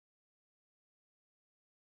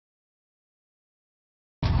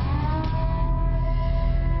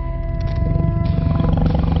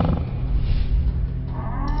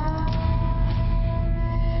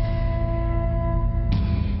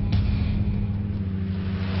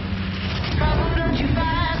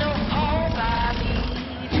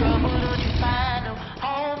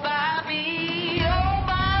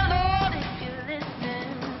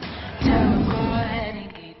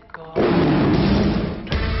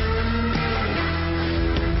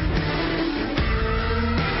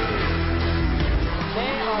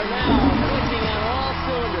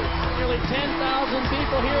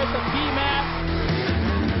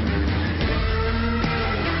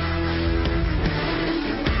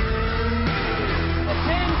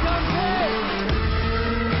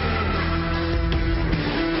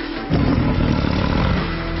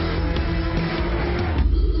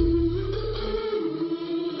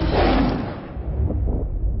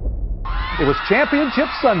It was Championship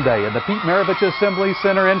Sunday in the Pete Maravich Assembly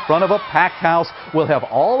Center in front of a packed house. We'll have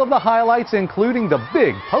all of the highlights, including the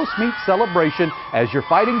big post-meet celebration as your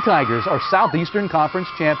Fighting Tigers are Southeastern Conference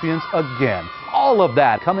champions again. All of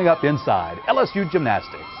that coming up inside LSU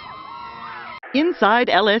Gymnastics. Inside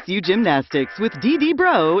LSU Gymnastics with Dee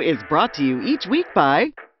Bro is brought to you each week by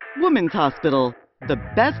Women's Hospital. The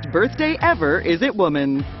best birthday ever is at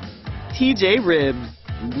Woman's. TJ Ribs,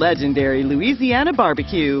 legendary Louisiana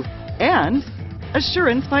barbecue, and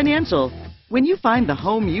Assurance Financial. When you find the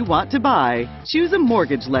home you want to buy, choose a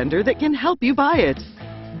mortgage lender that can help you buy it.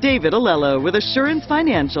 David Alello with Assurance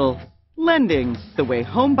Financial. Lending the way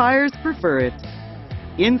home buyers prefer it.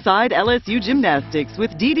 Inside LSU Gymnastics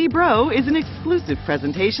with Dee Bro is an exclusive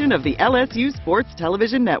presentation of the LSU Sports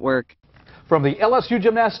Television Network. From the LSU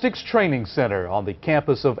Gymnastics Training Center on the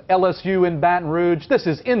campus of LSU in Baton Rouge, this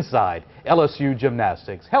is Inside LSU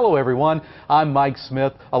Gymnastics. Hello, everyone. I'm Mike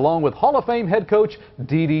Smith, along with Hall of Fame head coach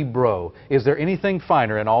Dee Bro. Is there anything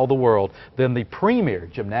finer in all the world than the premier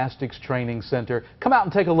gymnastics training center? Come out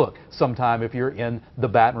and take a look sometime if you're in the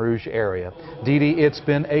Baton Rouge area. Dee, it's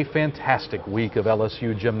been a fantastic week of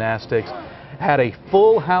LSU Gymnastics. Had a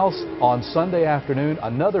full house on Sunday afternoon,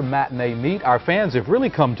 another matinee meet. Our fans have really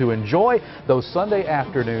come to enjoy those Sunday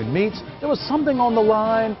afternoon meets. There was something on the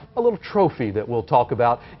line, a little trophy that we'll talk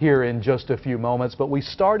about here in just a few moments. But we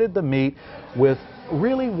started the meet with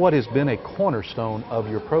really what has been a cornerstone of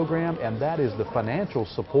your program, and that is the financial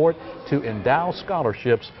support to endow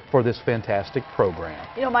scholarships for this fantastic program.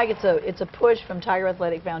 You know, Mike, it's a push from Tiger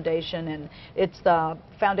Athletic Foundation, and it's the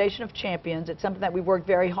Foundation of Champions. It's something that we worked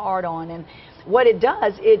very hard on, and what it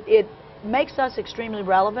does, it makes us extremely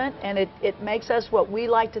relevant, and it makes us what we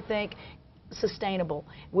like to think sustainable.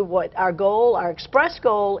 What our goal, our express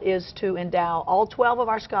goal, is to endow all 12 of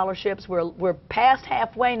our scholarships. We're past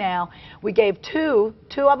halfway now. We gave two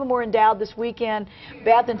of them were endowed this weekend.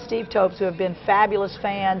 Beth and Steve Topes, who have been fabulous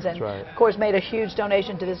fans, and right, of course made a huge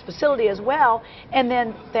donation to this facility as well. And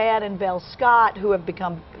then Thad and Vel Scott, who have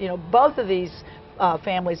become, you know, both of these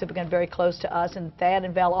families have become very close to us, and Thad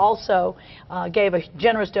and Val also gave a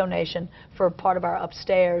generous donation for part of our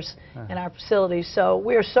upstairs in our facility. So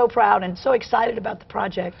we are so proud and so excited about the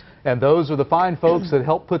project. And those are the fine folks that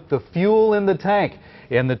help put the fuel in the tank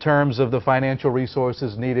in the terms of the financial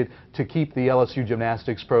resources needed to keep the LSU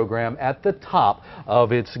Gymnastics program at the top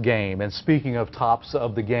of its game. And speaking of tops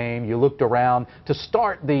of the game, you looked around to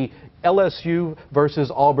start the LSU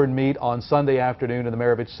versus Auburn meet on Sunday afternoon in the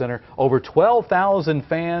Maravich Center. Over 12,000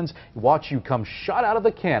 fans watch you come shot out of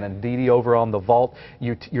the cannon. Dee over on the vault.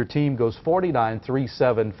 Your team goes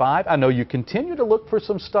 49-375. I know you continue to look for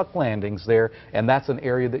some stuck landings there, and that's an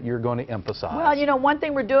area that you're going to emphasize. Well, you know, one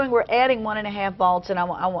thing we're doing, we're adding 1.5 vaults, and I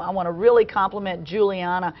want to really compliment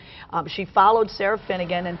Juliana. She followed Sarah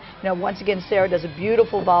Finnegan, and you know, once again, Sarah does a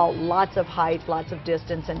beautiful vault, lots of height, lots of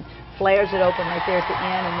distance, and flares it open right there at the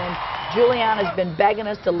end. And then Juliana's been begging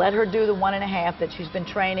us to let her do the 1.5 that she's been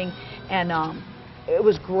training, and it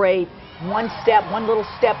was great. One little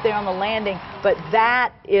step there on the landing, but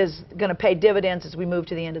that is going to pay dividends as we move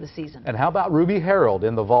to the end of the season. And how about Ruby Harold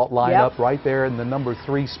in the vault lineup right there in the number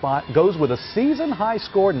 3 spot? Goes with a season high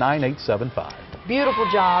score, 9.875. Beautiful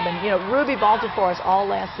job, and you know, Ruby vaulted for us all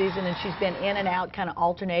last season, and she's been in and out, kind of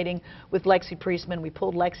alternating with Lexi Priestman. We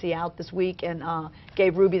pulled Lexi out this week and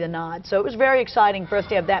gave Ruby the nod. So it was very exciting for us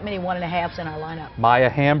to have that many 1.5s in our lineup. Maya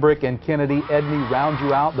Hambrick and Kennedy Edney round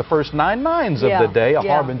you out the first 9 9s of the day, a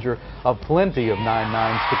harbinger of plenty of 9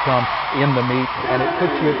 9s to come in the meet, and it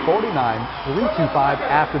puts you at 49-325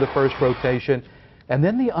 after the first rotation. And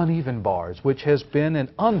then the uneven bars, which has been an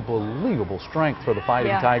unbelievable strength for the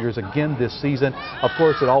Fighting Tigers again this season. Of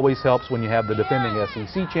course, it always helps when you have the defending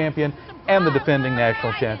SEC champion and the defending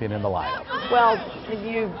national champion in the lineup. Well,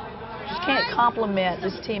 you just can't compliment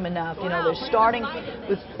this team enough. You know, they're starting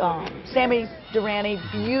with Sammy Durante,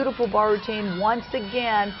 beautiful bar routine once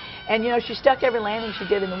again. And, you know, she stuck every landing she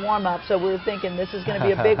did in the warm-up, so we were thinking this is going to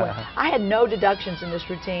be a big one. I had no deductions in this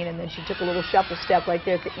routine, and then she took a little shuffle step right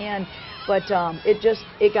there at the end. But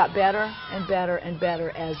it got better and better and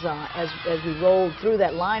better as we rolled through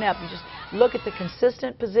that lineup. You just look at the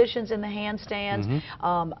consistent positions in the handstands,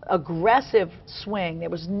 aggressive swing.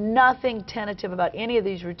 There was nothing tentative about any of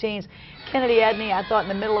these routines. Kennedy Edney, I thought in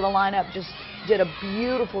the middle of the lineup, just did a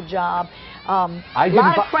beautiful job. A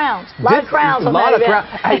lot of crowns. A lot of crowns on that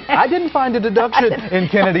event. I didn't find a deduction in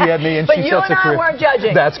Kennedy Edney, and but she you sets and a career. I weren't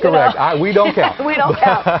judging. That's correct. We don't count. We don't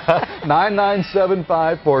count.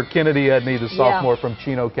 9975 for Kennedy Edney, the sophomore from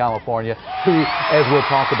Chino, California, who, as we'll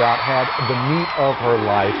talk about, had the meet of her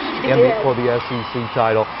life for the SEC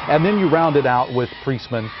title. And then you round it out with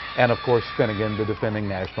Priestman and, of course, Finnegan, the defending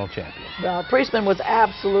national champion. Well, Priestman was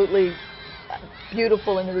absolutely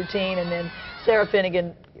beautiful in the routine, and then Sarah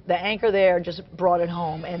Finnegan, the anchor there, just brought it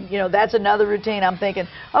home. And, you know, that's another routine. I'm thinking,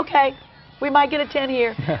 okay, we might get a 10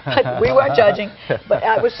 here, but we weren't judging. But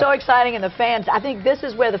it was so exciting, and the fans, I think this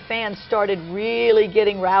is where the fans started really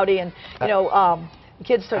getting rowdy, and, you know,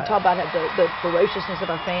 kids started talking about the ferociousness of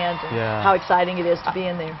our fans and how exciting it is to be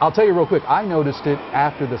in there. I'll tell you real quick, I noticed it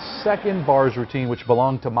after the second bars routine, which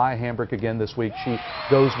belonged to Maya Hambrick again this week. She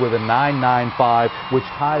goes with a 9.95, which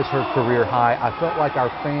ties her career high. I felt like our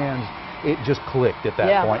fans, it just clicked at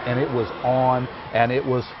that point, and it was on, and it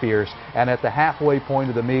was fierce. And at the halfway point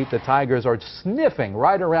of the meet, the Tigers are sniffing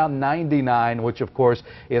right around 99, which of course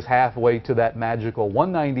is halfway to that magical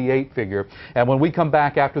 198 figure. And when we come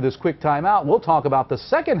back after this quick timeout, we'll talk about the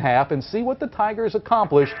second half and see what the Tigers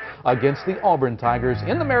accomplished against the Auburn Tigers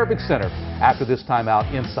in the Maravich Center after this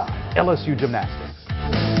timeout inside LSU Gymnastics.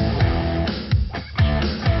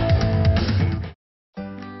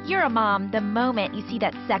 You're a mom the moment you see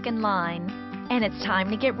that second line. And it's time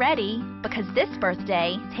to get ready, because this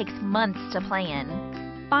birthday takes months to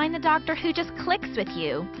plan. Find the doctor who just clicks with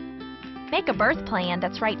you. Make a birth plan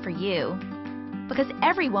that's right for you. Because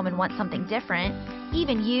every woman wants something different,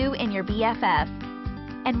 even you and your BFF.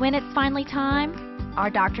 And when it's finally time, our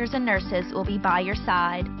doctors and nurses will be by your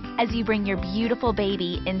side as you bring your beautiful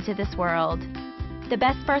baby into this world. The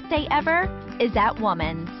best birthday ever is at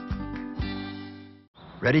Woman's.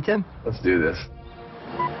 Ready, Tim? Let's do this.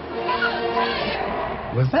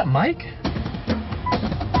 Was that Mike?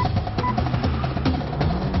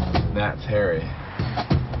 That's Harry.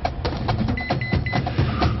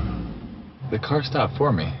 The car stopped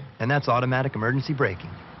for me. And that's automatic emergency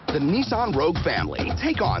braking. The Nissan Rogue family.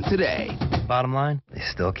 Take on today. Bottom line, they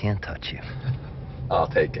still can't touch you. I'll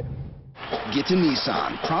take it. Get to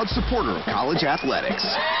Nissan, proud supporter of college athletics.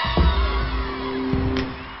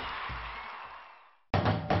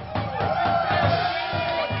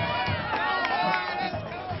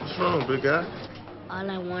 What's wrong, big guy? All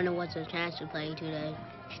I wanted was a chance to play today.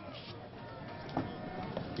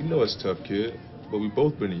 You know it's tough, kid, but we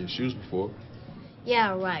both been in your shoes before.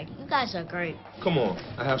 Yeah, right. You guys are great. Come on,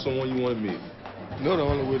 I have someone you want to meet. You know the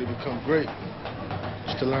only way to become great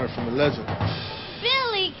is to learn from a legend.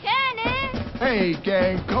 Billy Cannon! Hey,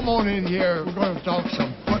 gang, come on in here. We're going to talk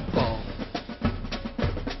some football.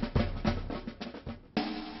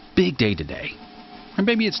 Big day today. Or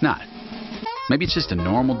maybe it's not. Maybe it's just a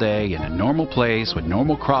normal day in a normal place with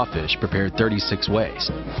normal crawfish prepared 36 ways.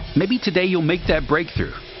 Maybe today you'll make that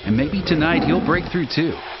breakthrough. And maybe tonight you'll break through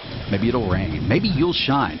too. Maybe it'll rain. Maybe you'll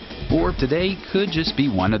shine. Or today could just be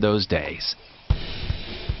one of those days.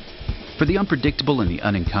 For the unpredictable and the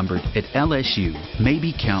unencumbered, at LSU,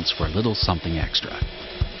 maybe counts for a little something extra.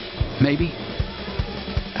 Maybe?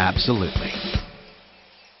 Absolutely.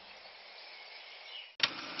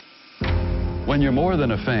 When you're more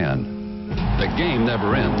than a fan, the game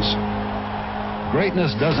never ends.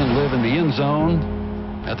 Greatness doesn't live in the end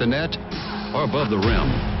zone, at the net, or above the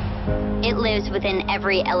rim. It lives within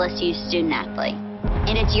every LSU student athlete,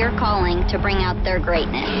 and it's your calling to bring out their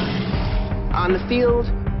greatness. On the field,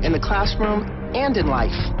 in the classroom, and in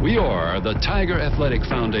life. We are the Tiger Athletic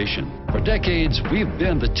Foundation. For decades, we've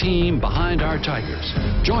been the team behind our Tigers.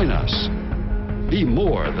 Join us. Be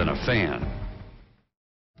more than a fan.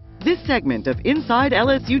 This segment of Inside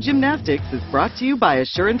LSU Gymnastics is brought to you by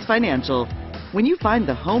Assurance Financial. When you find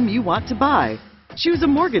the home you want to buy, choose a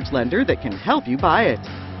mortgage lender that can help you buy it.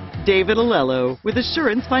 David Alello with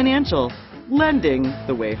Assurance Financial. Lending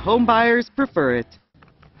the way home buyers prefer it.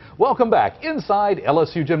 Welcome back inside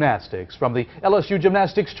LSU Gymnastics from the LSU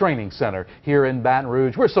Gymnastics Training Center here in Baton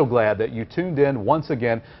Rouge. We're so glad that you tuned in once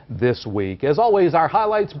again this week. As always, our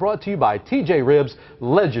highlights brought to you by TJ Ribs'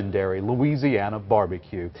 legendary Louisiana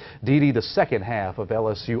barbecue. Dee Dee, the second half of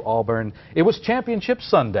LSU Auburn, it was Championship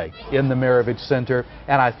Sunday in the Maravich Center,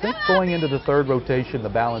 and I think going into the third rotation, the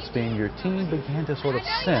balance being your team began to sort of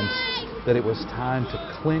sense that it was time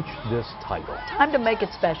to clinch this title. Time to make it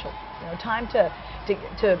special. You know, time to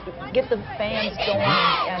get the fans going,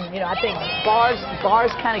 and you know, I think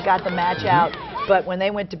bars kind of got the match out, but when they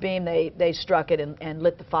went to beam, they struck it and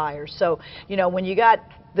lit the fire. So you know, when you got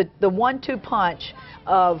the 1-2 punch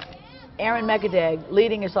of Aaron Mekadeg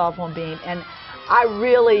leading us off on beam, and I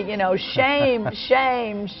really, you know, shame,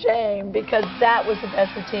 because that was the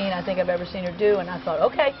best routine I think I've ever seen her do. And I thought,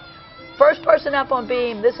 okay, first person up on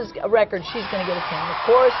beam, this is a record. She's going to get a 10. Of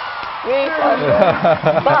course, we thought,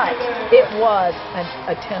 but it was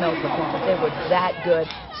a 10-0 performance. It was that good.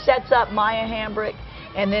 Sets up Maya Hambrick,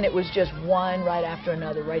 and then it was just one right after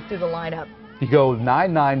another, right through the lineup. You go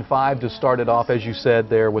 9.95 to start it off, as you said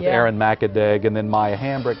there, with Erin McAdeg, and then Maya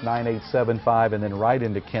Hambrick 9.875, and then right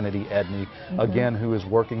into Kennedy Edney, again, who is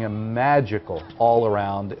working a magical all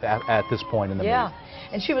around at this point in the meet.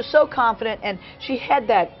 And she was so confident, and she had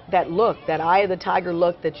that look, that eye of the tiger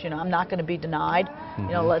look that, you know, I'm not going to be denied. You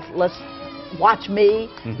know, let's watch me.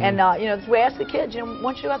 And, you know, we asked the kids, you know,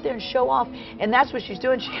 why don't you go out there and show off? And that's what she's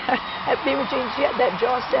doing. She had, at beam routine, she had that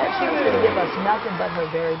jaw set. She was going to give us nothing but her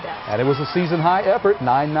very best. And it was a season-high effort,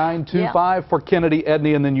 9.925 for Kennedy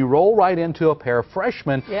Edney, and then you roll right into a pair of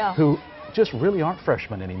freshmen who just really aren't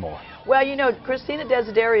freshmen anymore. Well, you know, Christina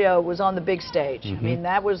Desiderio was on the big stage. I mean,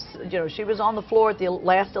 that was, you know, she was on the floor at the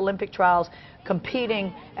last Olympic trials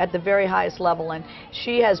competing at the very highest level, and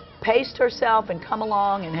she has paced herself and come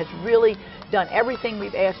along and has really done everything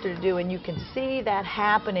we've asked her to do, and you can see that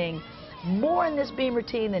happening more in this beam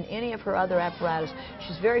routine than any of her other apparatus.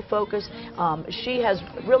 She's very focused. She has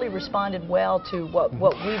really responded well to what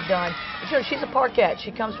we've done. You know, she's a Parkette.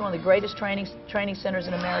 She comes from one of the greatest training centers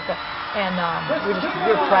in America, and we're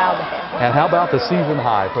proud to have her. And how about the season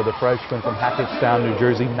high for the freshman from Hackettstown, New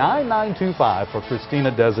Jersey, 9.925 for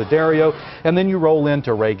Christina Desiderio, and then you roll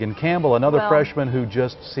into Reagan Campbell, another freshman who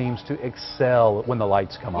just seems to excel when the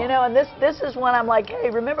lights come on. You know, and this is when I'm like,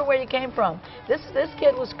 hey, remember where you came from. This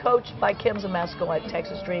kid was coached by Kim Zemesco at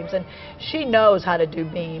Texas Dreams, and she knows how to do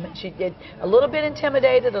beam. She did a little bit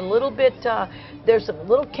intimidated, a little bit, there's some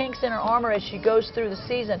little kinks in her armor as she goes through the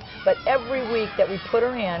season, but every week that we put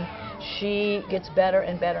her in, she gets better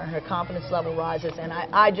and better, and her confidence level rises, and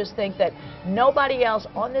I just think that nobody else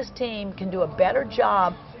on this team can do a better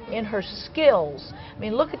job in her skills. I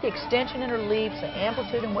mean, look at the extension in her leaps, the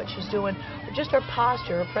amplitude in what she's doing, just her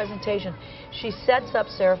posture, her presentation. She sets up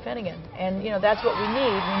Sarah Finnegan, and, you know, that's what we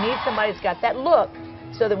need. We need somebody that's got that look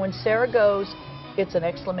so that when Sarah goes, it's an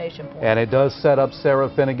exclamation point. And it does set up Sarah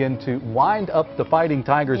Finnegan to wind up the Fighting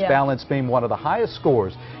Tigers balance beam, one of the highest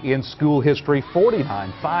scores in school history,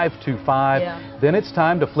 49.525. Then it's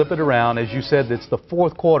time to flip it around. As you said, it's the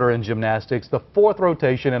fourth quarter in gymnastics, the fourth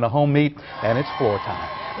rotation in a home meet, and it's floor time.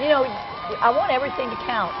 You know, I want everything to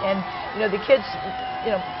count, and, you know, the kids,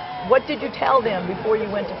 you know, what did you tell them before you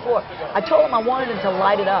went to floor? I told them I wanted them to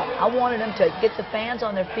light it up. I wanted them to get the fans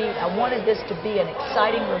on their feet. I wanted this to be an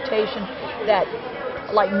exciting rotation that,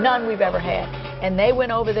 like none we've ever had. And they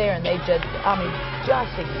went over there and they did, I mean,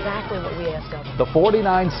 just exactly what we asked of them. The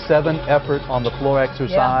 49.7 effort on the floor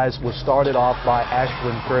exercise was started off by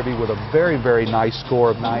Ashlyn Kirby with a very, very nice score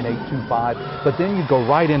of 9.825. But then you go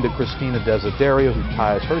right into Christina Desiderio, who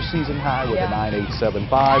ties her season high with a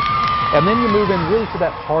 9.875. And then you move in really to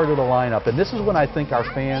that heart of the lineup. And this is when I think our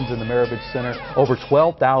fans in the Maravich Center, over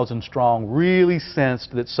 12,000 strong, really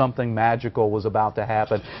sensed that something magical was about to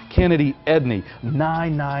happen. Kennedy Edney,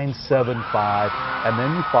 9.975. And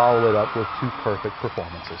then you follow it up with two perfect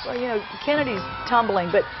performances. Well, you know, Kennedy's tumbling,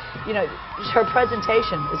 but, you know, her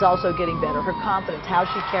presentation is also getting better. Her confidence, how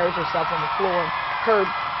she carries herself on the floor,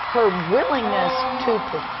 her willingness to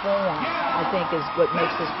perform, I think, is what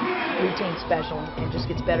makes this routine special, and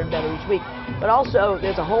just gets better and better each week. But also,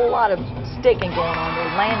 there's a whole lot of sticking going on.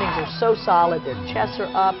 Their landings are so solid, their chests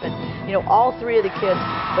are up, and, you know, all three of the kids.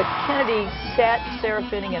 But Kennedy set Sarah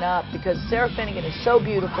Finnegan up because Sarah Finnegan is so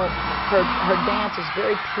beautiful. Her dance is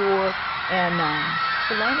very pure, and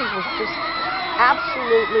her landing was just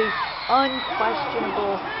absolutely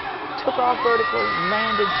unquestionable. Took off vertical,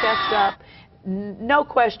 landed, chest up. No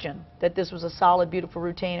question that this was a solid, beautiful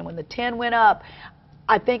routine. And when the 10 went up,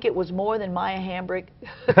 I think it was more than Maya Hambrick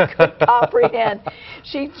could comprehend.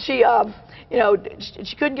 She you know,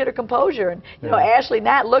 she couldn't get her composure. And, you know, Ashley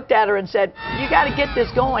Nat looked at her and said, you got to get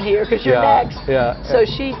this going here because you're next. So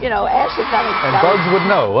she, you know, Ashley kind of... And Bugs would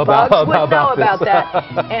know about that.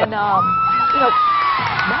 And, you know,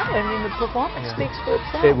 I mean, the performance speaks for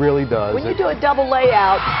itself. It really does. When you do a double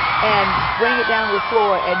layout and bring it down to the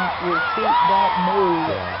floor and your feet don't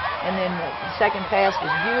move, and then the second pass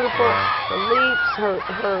was beautiful, the leaps,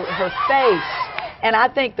 her face, and I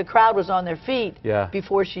think the crowd was on their feet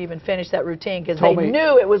before she even finished that routine because they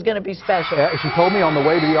knew it was going to be special. She told me on the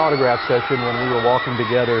way to the autograph session when we were walking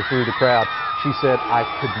together through the crowd, She said, I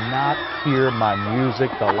could not hear my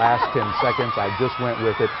music the last 10 seconds. I just went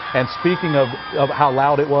with it. And speaking of how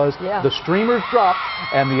loud it was, the streamers dropped,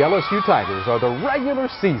 and the LSU Tigers are the regular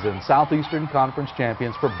season Southeastern Conference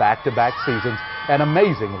champions for back-to-back seasons. An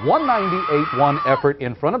amazing 198-1 effort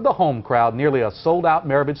in front of the home crowd, nearly a sold-out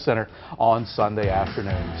Maravich Center on Sunday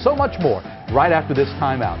afternoon. So much more right after this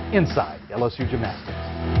timeout inside LSU Gymnastics.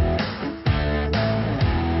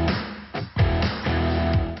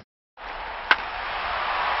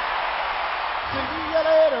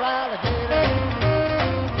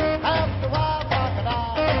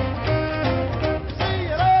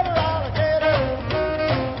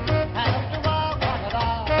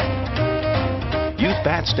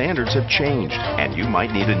 Bat standards have changed, and you might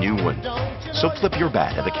need a new one. So flip your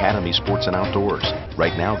bat at Academy Sports and Outdoors.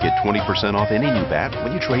 Right now, get 20% off any new bat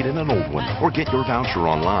when you trade in an old one, or get your voucher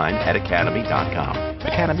online at academy.com.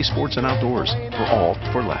 Academy Sports and Outdoors, for all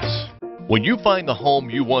for less. When you find the home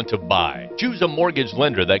you want to buy, choose a mortgage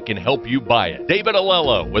lender that can help you buy it. David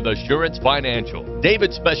Alello with Assurance Financial.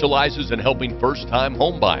 David specializes in helping first-time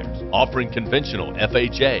home buyers, offering conventional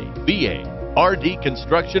FHA, VA, RD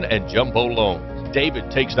construction, and jumbo loans.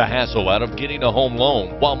 David takes the hassle out of getting a home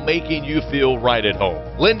loan while making you feel right at home.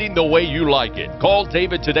 Lending the way you like it. Call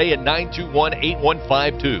David today at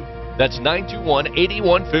 921-8152. That's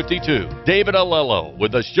 921-8152. David Alello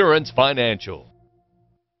with Assurance Financial.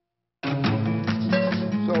 So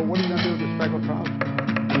what are you going to do with the speckled trout?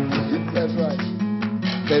 That's right.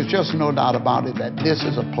 There's just no doubt about it that this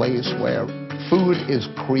is a place where food is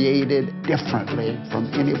created differently from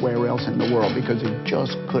anywhere else in the world, because it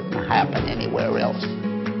just couldn't happen anywhere else.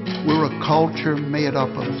 We're a culture made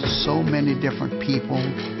up of so many different people,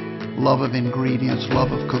 love of ingredients,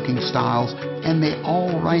 love of cooking styles, and they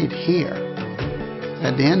all right here.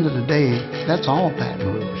 At the end of the day, that's all Baton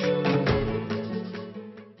Rouge.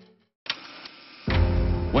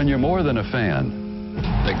 When you're more than a fan,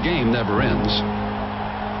 the game never ends.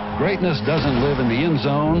 Greatness doesn't live in the end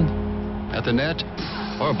zone, at the net,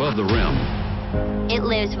 or above the rim. It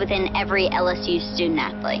lives within every LSU student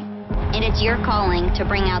athlete, and it's your calling to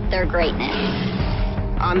bring out their greatness.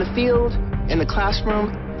 On the field, in the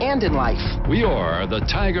classroom, and in life. We are the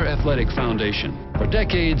Tiger Athletic Foundation. For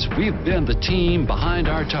decades, we've been the team behind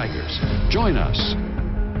our Tigers. Join us.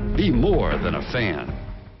 Be more than a fan.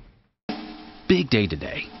 Big day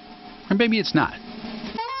today. Or maybe it's not.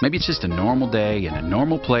 Maybe it's just a normal day in a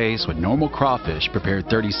normal place with normal crawfish prepared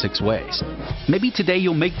 36 ways. Maybe today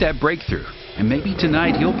you'll make that breakthrough, and maybe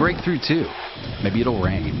tonight he'll break through too. Maybe it'll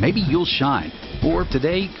rain, maybe you'll shine, or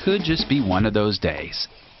today could just be one of those days.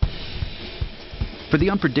 For the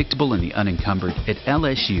unpredictable and the unencumbered, at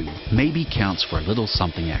LSU, maybe counts for a little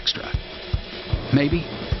something extra. Maybe?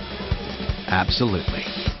 Absolutely.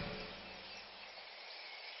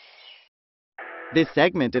 This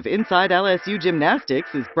segment of Inside LSU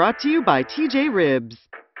Gymnastics is brought to you by TJ Ribs.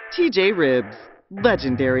 TJ Ribs,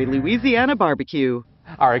 legendary Louisiana barbecue.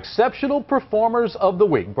 Our exceptional performers of the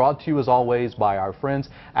week, brought to you as always by our friends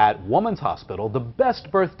at Woman's Hospital. The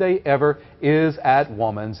best birthday ever is at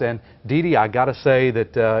Woman's. And Dee Dee, I gotta say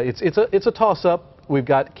that it's a toss-up. We've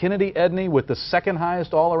got Kennedy Edney with the second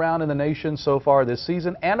highest all-around in the nation so far this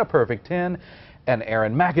season and a perfect 10. And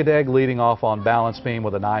Aaron McAdeg leading off on balance beam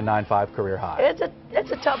with a 9.95 career high.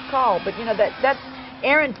 It's a tough call, but you know that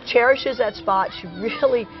Aaron cherishes that spot. She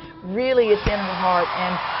really is in her heart,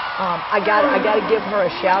 and I got to give her a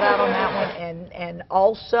shout out on that one. And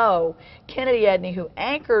also Kennedy Edney, who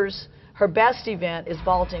anchors her best event is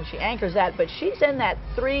vaulting. She anchors that, but she's in that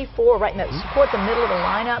 3-4 right in that support the middle of the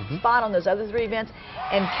lineup spot on those other three events,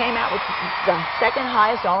 and came out with the second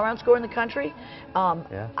highest all-around score in the country.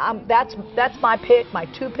 That's my pick, my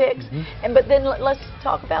two picks. But then let's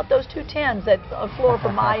talk about those two 10s that floor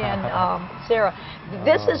for Maya and Sarah.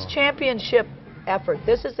 This is championship effort.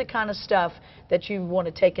 This is the kind of stuff that you want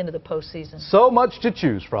to take into the postseason. So much to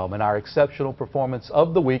choose from in our exceptional performance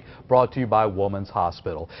of the week, brought to you by Woman's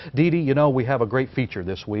Hospital. Dee Dee, you know, we have a great feature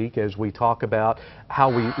this week as we talk about how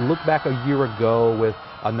we look back a year ago with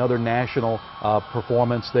another national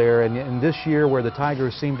performance there, and this year where the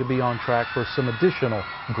Tigers seem to be on track for some additional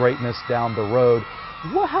greatness down the road.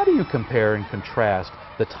 Well, how do you compare and contrast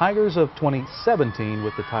the Tigers of 2017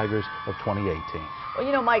 with the Tigers of 2018? Well,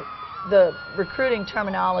 you know, Mike, the recruiting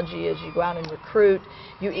terminology is you go out and recruit,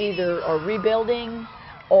 you either are rebuilding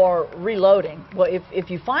or reloading. Well, if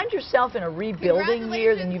you find yourself in a rebuilding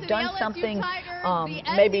year, then you've done something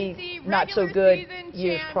maybe not so good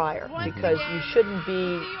years prior, because you shouldn't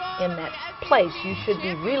be in that place. You should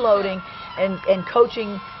be reloading and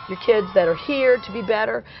coaching your kids that are here to be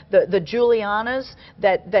better. The Julianas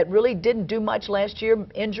that really didn't do much last year,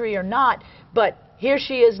 injury or not, but here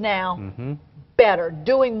she is now. Better,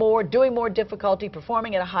 doing more difficulty,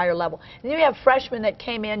 performing at a higher level. And then you have freshmen that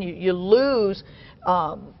came in, you lose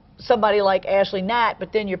somebody like Ashley Natt,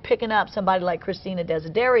 but then you're picking up somebody like Christina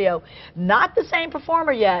Desiderio. Not the same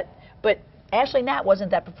performer yet, but Ashley Natt wasn't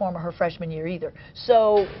that performer her freshman year either.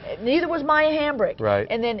 So neither was Maya Hambrick. Right.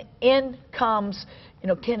 And then in comes,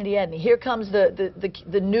 Kennedy Edney. Here comes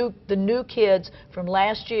the new kids from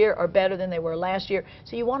last year are better than they were last year.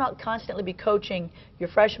 So you want to constantly be coaching your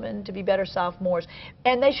freshmen to be better sophomores,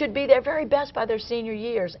 and they should be their very best by their senior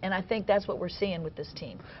years. And I think that's what we're seeing with this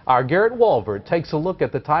team. Our Garrett Walvert takes a look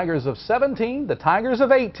at the Tigers of 17, the Tigers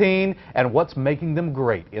of 18, and what's making them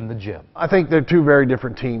great in the gym. I think they're two very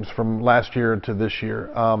different teams from last year to this year.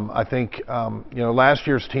 I think last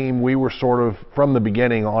year's team, we were sort of from the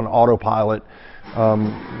beginning on autopilot.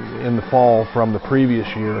 In the fall from the previous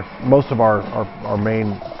year, most of our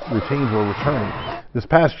main routines were returning. This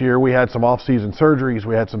past year, we had some off-season surgeries.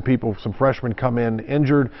 We had some freshmen come in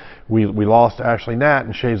injured. We lost Ashley Natt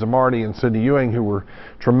and Shea Zamardi and Sydney Ewing, who were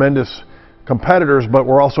tremendous competitors, but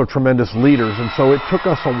were also tremendous leaders. And so it took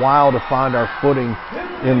us a while to find our footing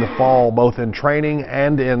in the fall, both in training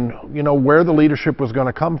and in where the leadership was going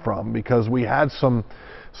to come from, because we had some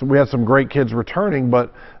great kids returning,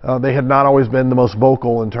 but they had not always been the most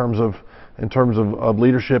vocal in terms of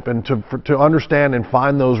leadership, and to understand and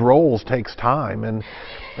find those roles takes time, and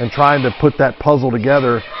trying to put that puzzle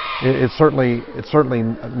together, it's certainly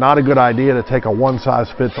not a good idea to take a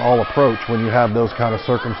one-size-fits-all approach when you have those kind of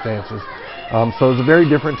circumstances. So it's a very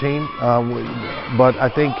different team, but I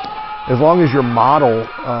think as long as your model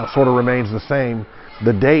sort of remains the same,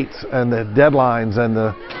 the dates and the deadlines and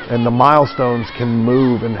the milestones can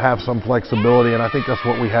move and have some flexibility, and I think that's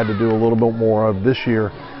what we had to do a little bit more of this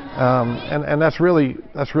year, and that's really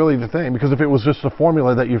the thing, because if it was just a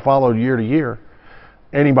formula that you followed year to year,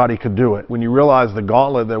 anybody could do it. When you realize the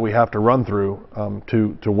gauntlet that we have to run through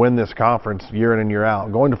to win this conference year in and year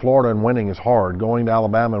out, going to Florida and winning is hard, going to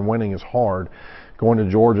Alabama and winning is hard, going to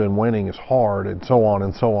Georgia and winning is hard, and so on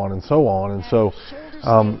and so on and so on, and so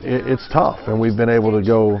it's tough, and we've been able to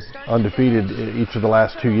go undefeated each of the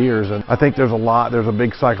last 2 years, and I think there's a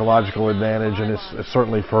big psychological advantage, and it's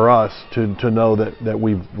certainly for us to know that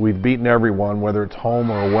we've beaten everyone, whether it's home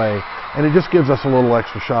or away, and it just gives us a little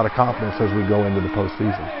extra shot of confidence as we go into the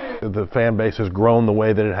postseason. The fan base has grown the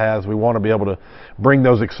way that it has. We want to be able to bring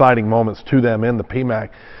those exciting moments to them in the PMAC.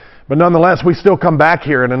 But nonetheless, we still come back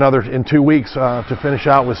here in 2 weeks to finish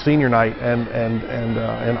out with senior night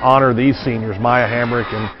and honor these seniors, Maya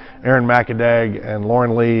Hambrick and Erin McAdag and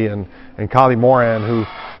Lauren Lee and Kylie Moran, who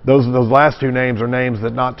those last two names are names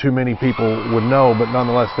that not too many people would know, but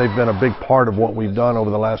nonetheless they've been a big part of what we've done over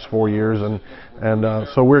the last 4 years, and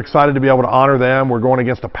so we're excited to be able to honor them. We're going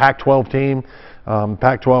against a Pac-12 team.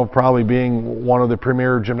 Pac-12 probably being one of the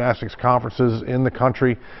premier gymnastics conferences in the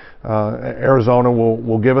country. Arizona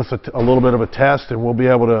will give us a little bit of a test, and we'll be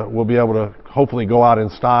able to hopefully go out in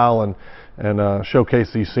style and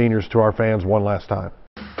showcase these seniors to our fans one last time.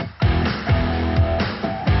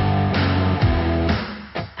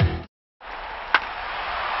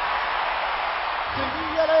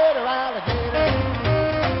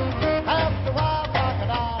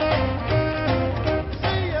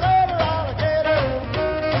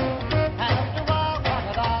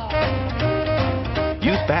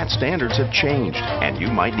 Bat standards have changed, and you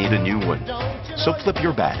might need a new one. So flip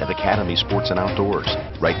your bat at Academy Sports and Outdoors.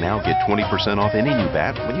 Right now, get 20% off any new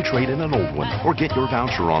bat when you trade in an old one, or get your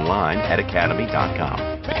voucher online at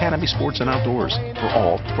academy.com. Academy Sports and Outdoors, for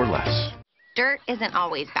all for less. Dirt isn't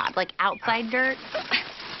always bad, like outside dirt.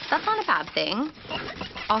 That's not a bad thing.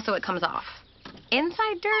 Also, it comes off.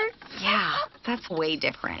 Inside dirt? Yeah, that's way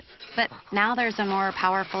different. But now there's a more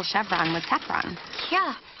powerful Chevron with Teflon.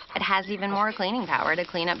 Yeah. It has even more cleaning power to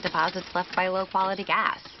clean up deposits left by low-quality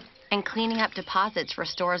gas. And cleaning up deposits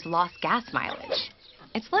restores lost gas mileage.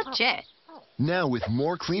 It's legit. Now with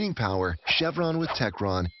more cleaning power, Chevron with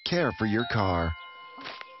Teflon, care for your car.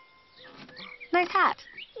 Nice hat.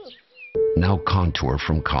 Now Contour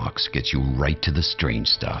from Cox gets you right to the strange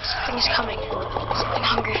stuff. Something's coming. Something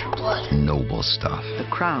hungry for blood. Noble stuff. The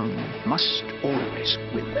crown must always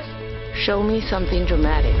win. Show me something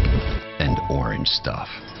dramatic. And orange stuff.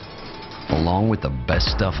 along with the best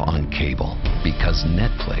stuff on cable, because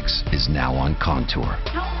Netflix is now on Contour.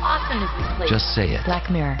 How awesome is this place? Just say it. Black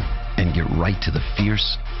Mirror. And get right to the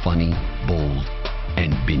fierce, funny, bold,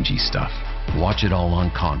 and bingey stuff. Watch it all on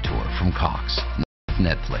Contour from Cox.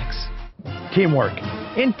 Netflix. Teamwork,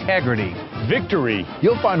 integrity, victory.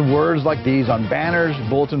 You'll find words like these on banners,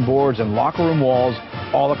 bulletin boards, and locker room walls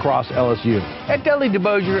all across LSU. At Dudley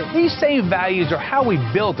DeBosier, these same values are how we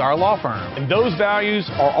built our law firm. And those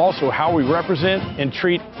values are also how we represent and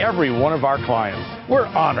treat every one of our clients. We're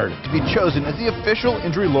honored to be chosen as the official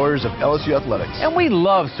injury lawyers of LSU Athletics. And we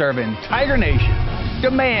love serving Tiger Nation.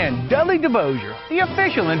 Demand Dudley DeBosier, the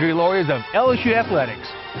official injury lawyers of LSU Athletics.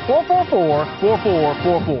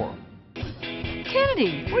 444-4444.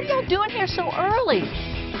 Kennedy, what are y'all doing here so early?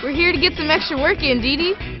 We're here to get some extra work in, Dee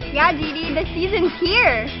Dee. Yeah, Dee Dee, the season's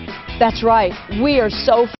here. That's right. We are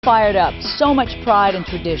so fired up. So much pride and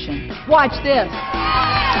tradition. Watch this.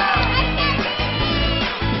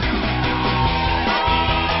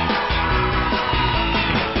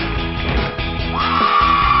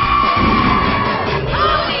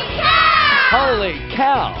 Holy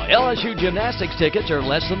cow! LSU Gymnastics tickets are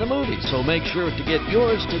less than the movies, so make sure to get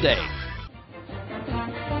yours today.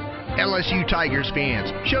 LSU Tigers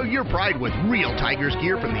fans, show your pride with real Tigers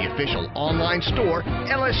gear from the official online store,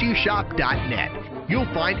 lsushop.net.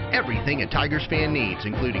 You'll find everything a Tigers fan needs,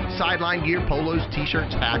 including sideline gear, polos,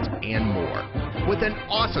 t-shirts, hats, and more. With an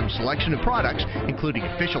awesome selection of products, including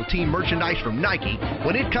official team merchandise from Nike,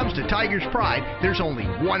 when it comes to Tigers pride, there's only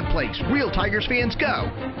one place real Tigers fans go,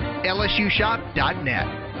 lsushop.net.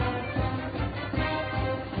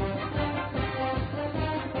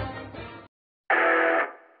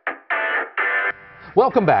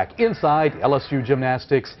 Welcome back inside LSU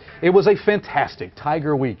Gymnastics. It was a fantastic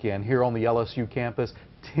Tiger weekend here on the LSU campus.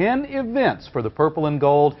 10 events for the purple and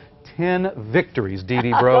gold. 10 victories, Dee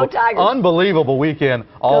Dee Bro. Go Tigers. Unbelievable weekend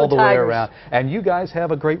all the way Tigers. around. And you guys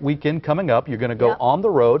have a great weekend coming up. You're going to go on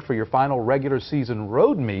the road for your final regular season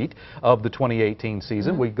road meet of the 2018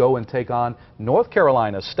 season. We go and take on North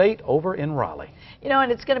Carolina State over in Raleigh. You know,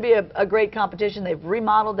 and it's going to be a great competition. They've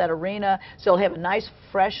remodeled that arena, so it'll have a nice,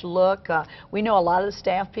 fresh look. We know a lot of the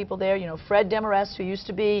staff people there. You know, Fred Demarest, who used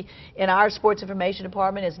to be in our sports information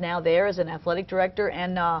department, is now there as an athletic director,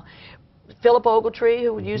 and Philip Ogletree,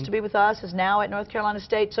 who used to be with us, is now at North Carolina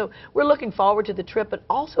State. So we're looking forward to the trip, but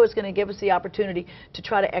also it's going to give us the opportunity to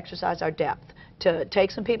try to exercise our depth, to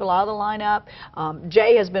take some people out of the lineup.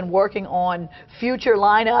 Jay has been working on future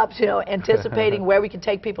lineups, you know, anticipating where we can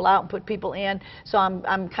take people out and put people in. So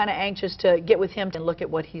I'm kind of anxious to get with him to look at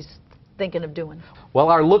what he's thinking of doing. Well,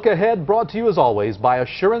 our look ahead brought to you as always by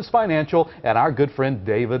Assurance Financial and our good friend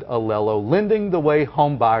David Alello, lending the way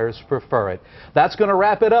home buyers prefer it. That's going to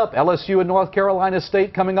wrap it up. LSU and North Carolina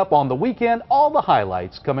State coming up on the weekend. All the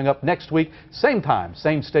highlights coming up next week. Same time,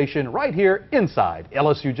 same station, right here inside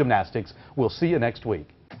LSU Gymnastics. We'll see you next week.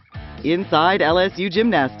 Inside LSU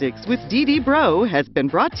Gymnastics with Dee Dee Bro has been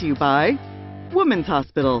brought to you by Women's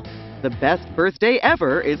Hospital. The best birthday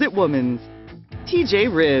ever is at Women's.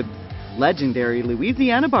 TJ Ribs, legendary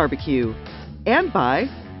Louisiana barbecue. And by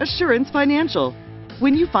Assurance Financial.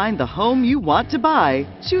 When you find the home you want to buy,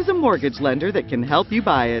 choose a mortgage lender that can help you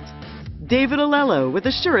buy it. David Alello with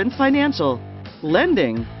Assurance Financial.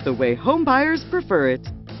 Lending the way home buyers prefer it.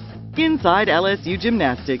 Inside LSU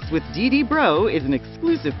Gymnastics with Dee Dee Bro is an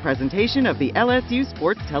exclusive presentation of the LSU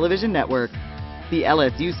Sports Television Network. The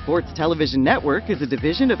LSU Sports Television Network is a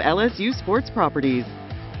division of LSU Sports Properties.